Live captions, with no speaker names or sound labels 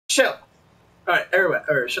Chill. Alright, everybody.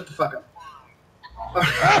 Alright, shut the fuck up.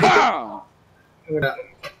 Right.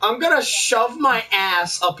 I'm gonna shove my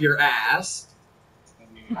ass up your ass.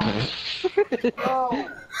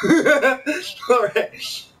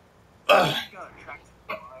 Alright.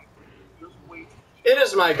 It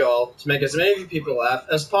is my goal to make as many people laugh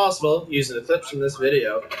as possible using the clips from this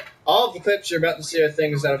video. All of the clips you're about to see are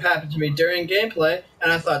things that have happened to me during gameplay,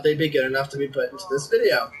 and I thought they'd be good enough to be put into this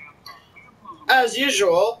video. As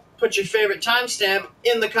usual, put your favorite timestamp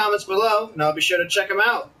in the comments below, and I'll be sure to check them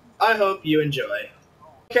out. I hope you enjoy.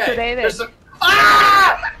 Okay, there's some—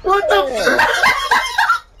 Ah! What the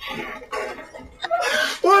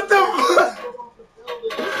What the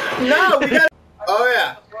No, we got— Oh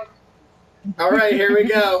yeah. Alright, here we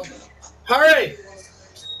go. Hurry!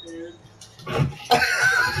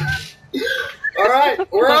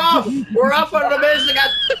 Alright, we're off! We're off on an amazing—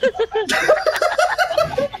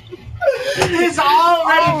 He's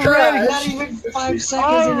already crashed! Not even 5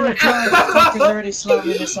 seconds into the drive, he's already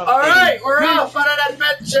slamming this up. Alright, we're off on an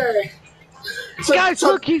adventure! Guys,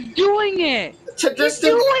 look, he's doing it! He's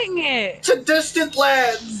doing it! To distant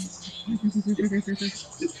lands!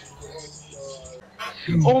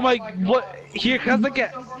 Oh my, what? Here comes the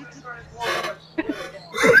guy.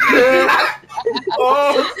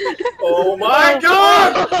 Oh my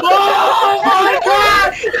god! Oh my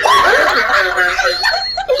god!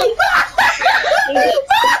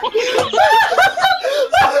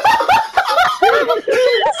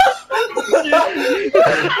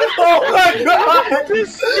 Oh my god!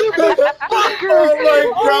 This stupid fucker! Oh my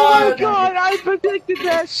god! Oh my god, I predicted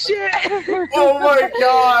that shit! Oh my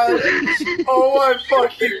god! Oh my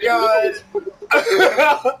fucking god!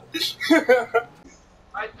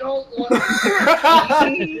 I don't want to.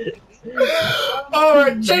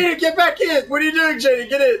 Alright, Jaden, get back in! What are you doing, Jaden?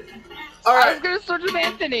 Get in! I Alright. was gonna search with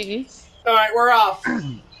Anthony. Alright, we're off.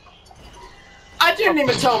 I didn't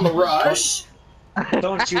even tell him to rush.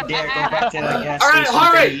 Don't you dare go back to the gas Alright, station,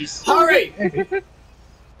 hurry! please. Hurry!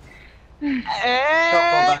 Don't go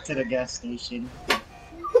back to the gas station.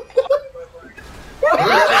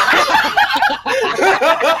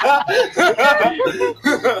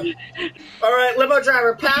 Alright, limo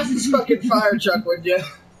driver, pass this fucking fire truck, would you?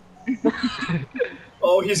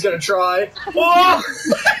 Oh, he's gonna try. Oh!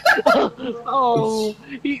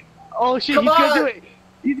 Oh shit, Come he's on. gonna do it!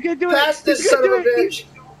 He's gonna do Pass it! this son of a bitch!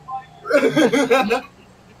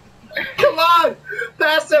 Come on!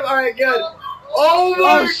 Pass him! Alright, good. Oh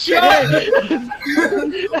my shit! god!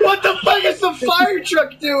 What the fuck is the fire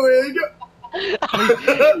truck doing?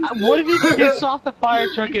 What if he gets off the fire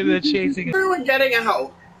truck and then chasing it? Everyone getting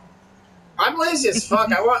out. I'm lazy as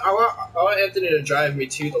fuck. I want Anthony to drive me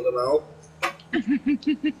to the limo.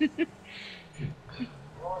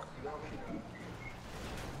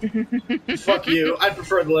 Fuck you. I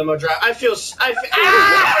prefer the limo drive.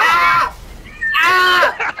 Ah!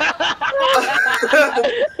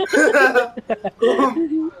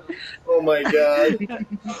 Oh my god.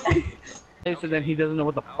 So then he doesn't know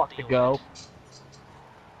where the fuck to go.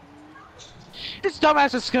 This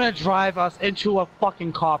dumbass is gonna drive us into a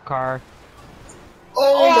fucking cop car.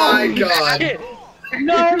 Oh my god. Shit.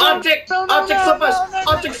 No, Optic! Optic flip us!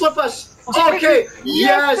 Optic flip us! Okay!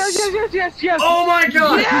 Yes! Yes! Oh my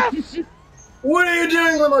god! Yes! What are you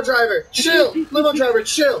doing, limo driver? Chill! Limo driver,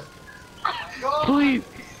 chill! Please!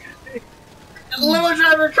 Limo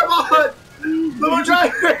driver, come on! Limo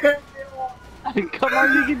driver! Come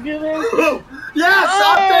on, you can do this! Yes!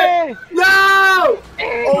 Hey! Optic! No!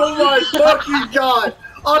 Oh my fucking god!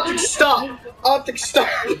 Optic, stop! Optic, stop!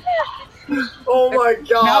 Oh my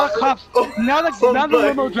god! Now the cops, now the my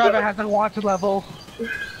limo driver god. has a wanted level.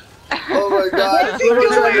 Oh my god! Limo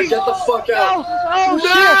driver, get the fuck out! Oh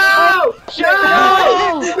No! shit! No!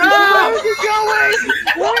 No! No! Where is he going?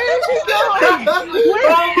 Where is he going? Oh my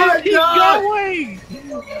Where is he god! going?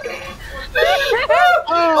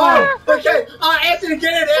 Oh, okay. Anthony,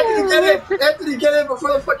 get in. Anthony, get in. Anthony, get in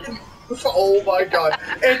before the fucking. Oh my god.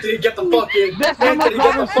 Anthony, get the fuck in. That's how my Anthony,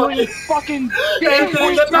 get the brother's fuck doing in. fucking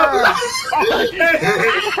Anthony, get the.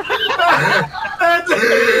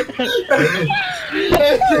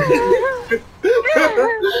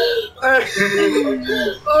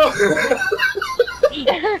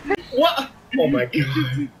 What? Oh my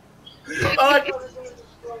god.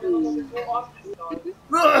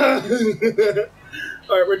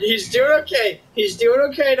 Alright, he's doing okay. He's doing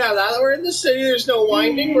okay now. Now that we're in the city, there's no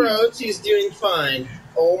winding roads. He's doing fine.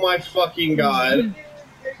 Oh my fucking god.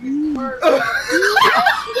 He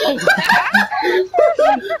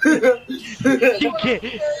can't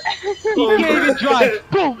even drive.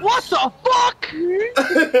 Bro, what the fuck?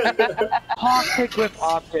 Optic with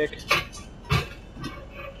optic.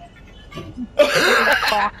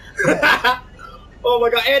 Oh my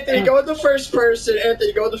god, Anthony, go in the first person.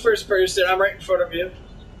 Anthony, go in the first person. I'm right in front of you.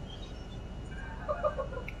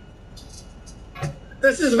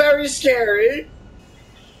 This is very scary.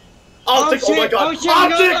 Optic, oh my god. Oh, shit,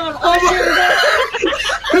 Optic!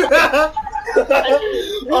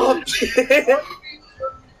 oh, Optic!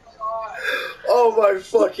 Oh my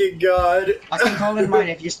fucking god. I can call in mine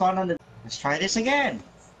if you spawn on the... Let's try this again.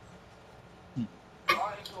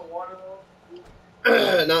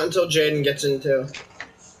 Not until Jaden gets into.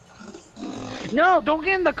 No, don't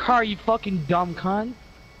get in the car, you fucking dumb cunt.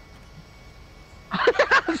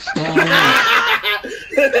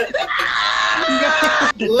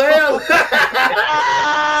 Lamb!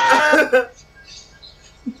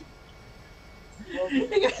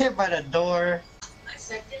 You got hit by the door.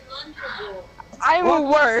 I'm What the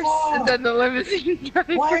worse fuck? than the limousine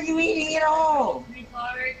driver. Why are you eating it all?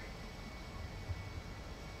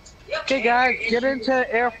 Okay, guys, get into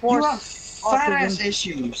Air You have Force. fat ass autism.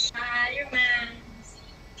 issues. You're mad.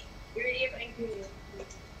 You're angry.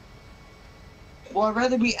 Well, I'd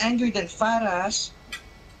rather be angry than fat ass.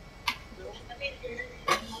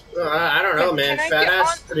 I don't know, man. Can I Fat get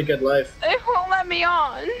ass, pretty good life. It won't let me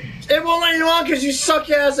on. It won't let you on because you suck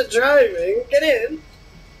your ass at driving. Get in.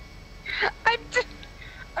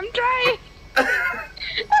 I'm trying.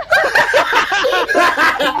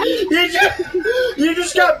 You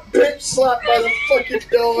just got bitch slapped by the fucking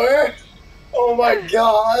door. Oh my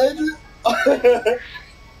god.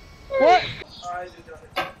 What?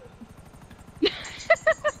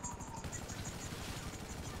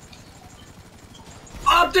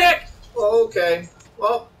 Optic! Oh, okay.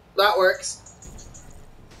 Well, that works.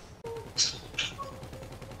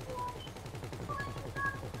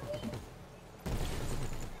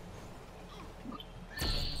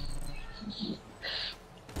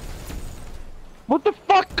 What the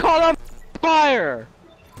fuck caught on fire?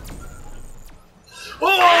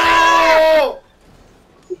 Oh!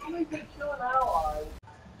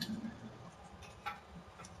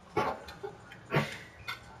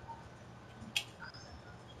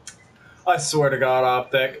 I swear to God,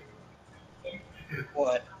 Optic.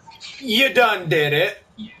 What? You done did it.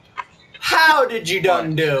 How did you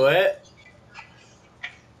done do it?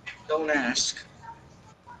 Don't ask.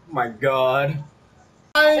 My God.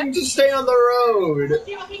 Trying to stay on the road.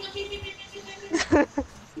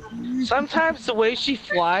 Sometimes the way she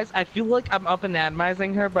flies, I feel like I'm up and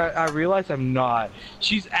atomizing her, but I realize I'm not.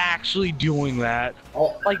 She's actually doing that.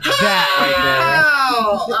 Oh. Like that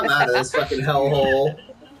Ow! I'm out of this fucking hellhole.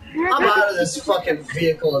 I'm out of this fucking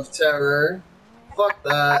vehicle of terror. Fuck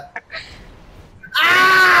that.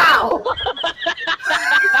 Ow!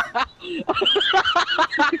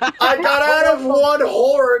 I got out of one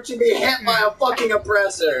horror to be hit by a fucking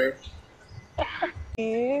oppressor.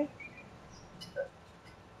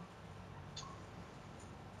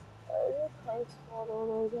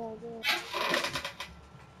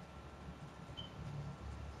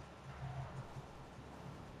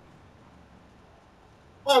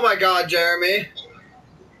 Oh my god, Jeremy.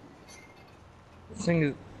 This thing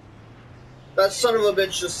is... That son of a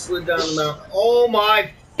bitch just slid down the mountain. Oh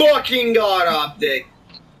my fucking god, Optic.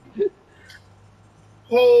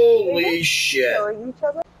 Holy shit.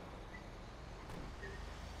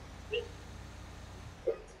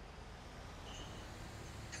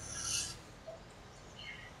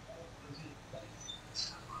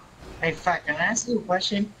 Hey, fuck, can I ask you a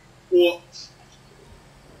question? What?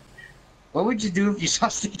 What would you do if you saw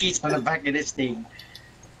stickies on the back of this thing?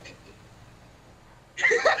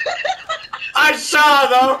 I saw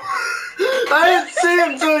them! I didn't see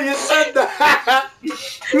them till you said that!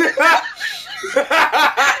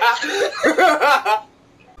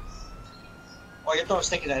 Oh, you throw a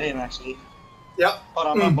stick at him, actually. Yep. Hold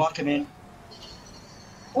on, I'm gonna block him in.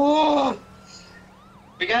 Oh!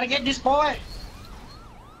 We gotta get this boy!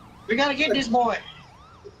 We gotta get this boy!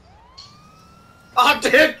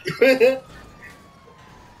 Optic!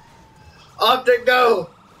 Optic, go!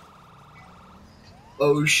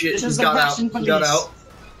 Oh shit, This he's is the got out. Russian He got police.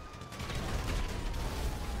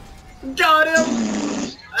 out. Got him!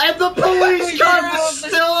 And the police car is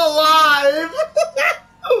still alive!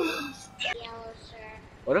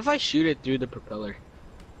 What if I shoot it through the propeller?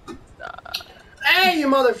 Hey, you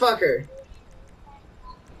motherfucker!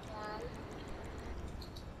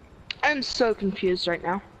 I'm so confused right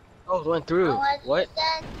now. Oh, it went through. What?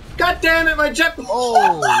 God damn it, my jet.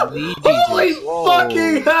 Holy Holy Jesus. Whoa.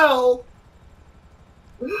 fucking hell!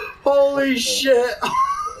 Holy shit!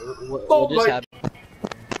 What Oh just my- happened?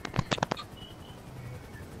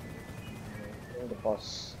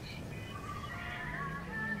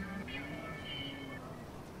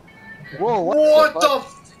 Whoa, What the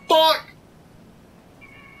fuck?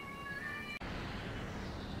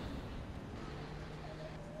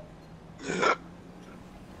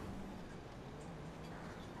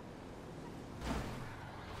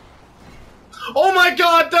 Oh my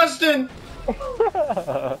god, Dustin!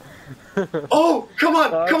 Oh, come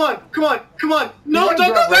on, come on, come on, come on! No, don't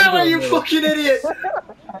go that way, you fucking idiot!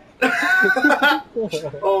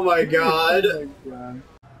 Oh my god.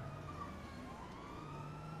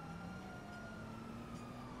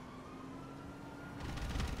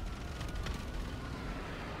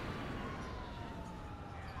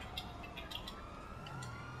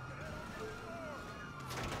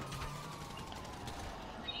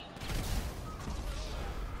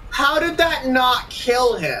 How did that not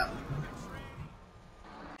kill him?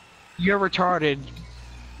 You're retarded.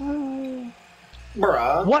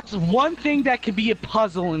 Bruh. What's one thing that could be a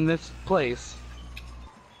puzzle in this place?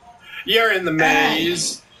 You're in the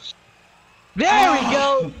maze. There we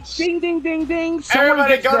go! Ding ding ding ding! Someone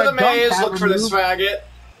Everybody gets go to their the maze, dump look for this removed. faggot.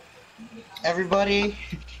 Everybody,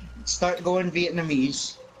 start going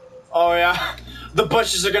Vietnamese. Oh yeah. The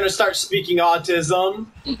bushes are gonna start speaking autism.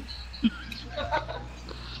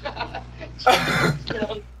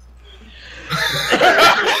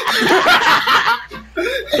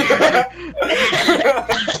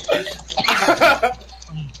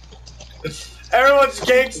 Everyone's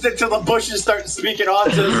gangsta until the bushes start speaking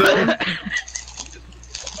autism.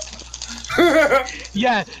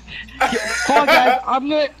 Yeah. Hold on, guys. I'm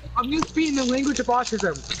gonna speak in the language of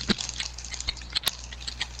autism.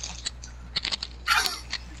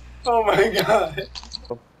 Oh my god.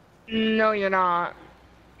 No, you're not.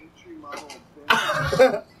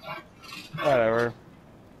 Whatever.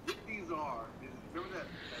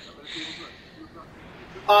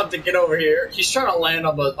 I'll have to get over here. He's trying to land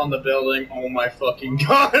on the building. Oh my fucking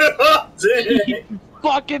god. Oh, He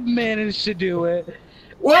fucking managed to do it.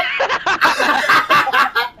 What?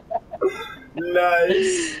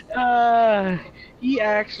 Nice. He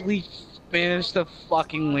actually managed to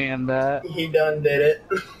fucking land that. He done did it.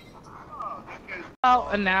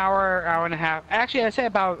 About an hour, hour and a half. Actually, I'd say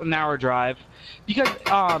about an hour drive. Because,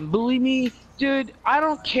 believe me, dude, I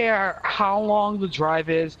don't care how long the drive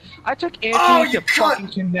is. I took Anthony to fucking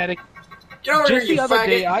Connecticut. Get over Just here, the you other faggot.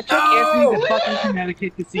 day, I took Anthony to fucking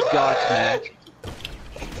Connecticut to see Godsmack.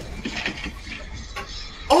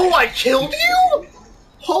 Oh, I killed you?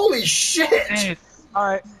 Holy shit! Hey,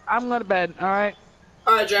 alright, I'm going to bed, alright?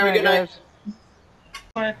 Alright, Jeremy, good night.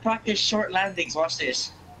 I want to practice short landings. Watch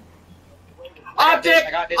this. Optic!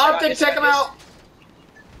 I got this, I got Optic, this, take I him got out!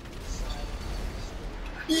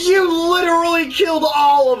 You literally killed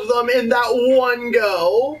all of them in that one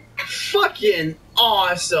go! Fucking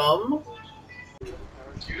awesome!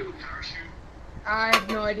 I have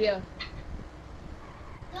no idea.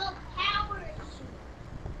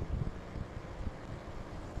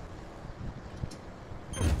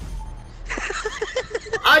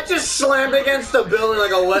 I just slammed against the building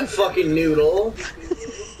like a wet fucking noodle.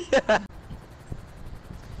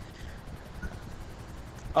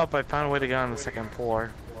 Oh, I found a way to get on the second floor.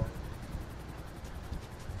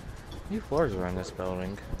 New floors are in this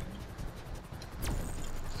building.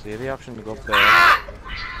 So you have the option to go up there.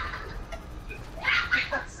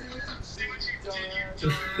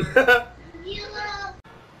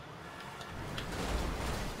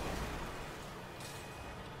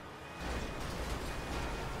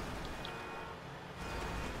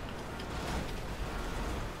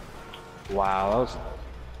 Wow,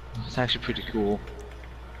 that's actually pretty cool.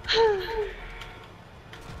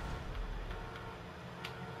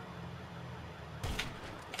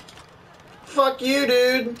 Fuck you,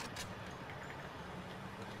 dude.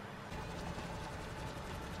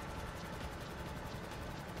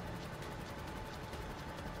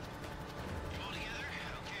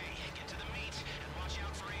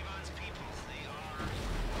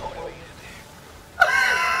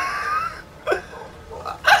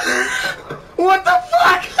 What the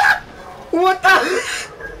fuck? What the?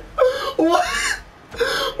 What?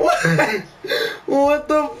 What? What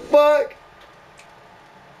the fuck?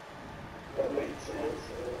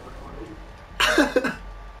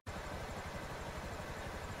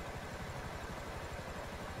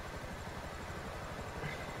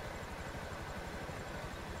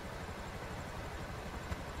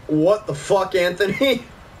 What the fuck, Anthony?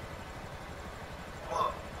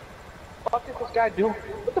 What is this guy doing?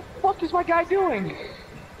 What the fuck is my guy doing?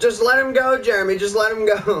 Just let him go, Jeremy. Just let him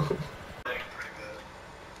go.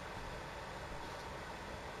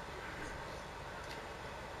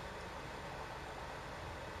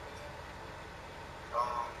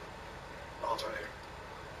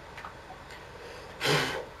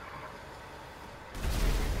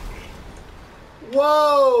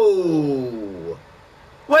 Whoa!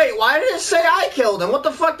 Wait, why did it say I killed him? What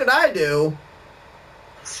the fuck did I do?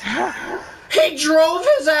 He drove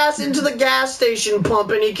his ass into the gas station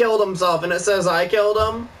pump and he killed himself, and it says I killed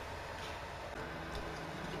him?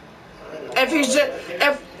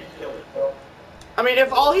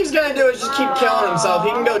 If all he's gonna do is just keep killing himself,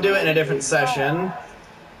 he can go do it in a different session.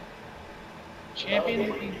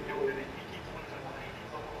 Champion.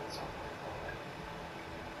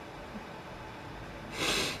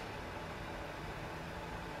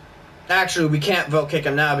 Actually, we can't vote kick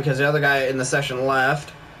him now because the other guy in the session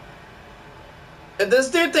left. If this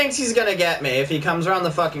dude thinks he's gonna get me if he comes around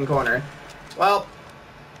the fucking corner, well,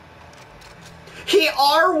 he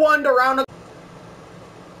R1'd around a...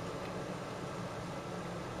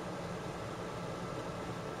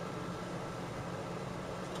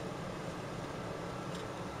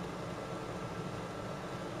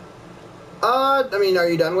 are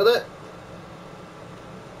you done with it?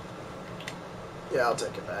 Yeah, I'll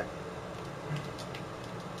take it back.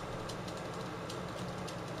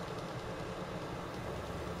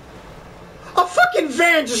 A fucking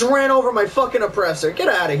van just ran over my fucking oppressor. Get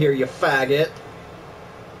out of here, you faggot.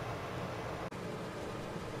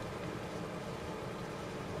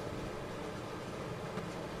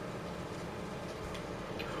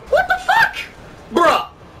 What the fuck? Bruh,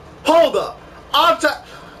 hold up.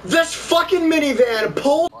 This fucking minivan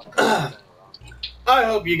pulled... I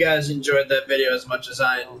hope you guys enjoyed that video as much as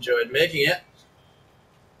I enjoyed making it.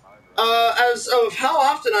 As of how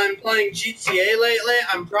often I'm playing GTA lately,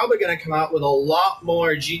 I'm probably going to come out with a lot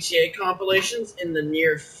more GTA compilations in the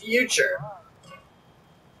near future.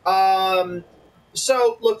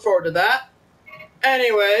 So look forward to that.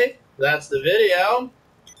 Anyway, that's the video.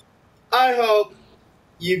 I hope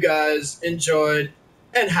you guys enjoyed,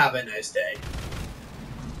 and have a nice day.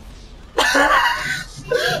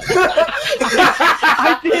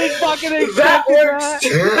 I didn't fucking expect that works.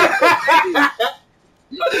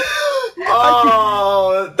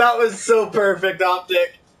 Oh, that was so perfect,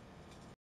 Optic.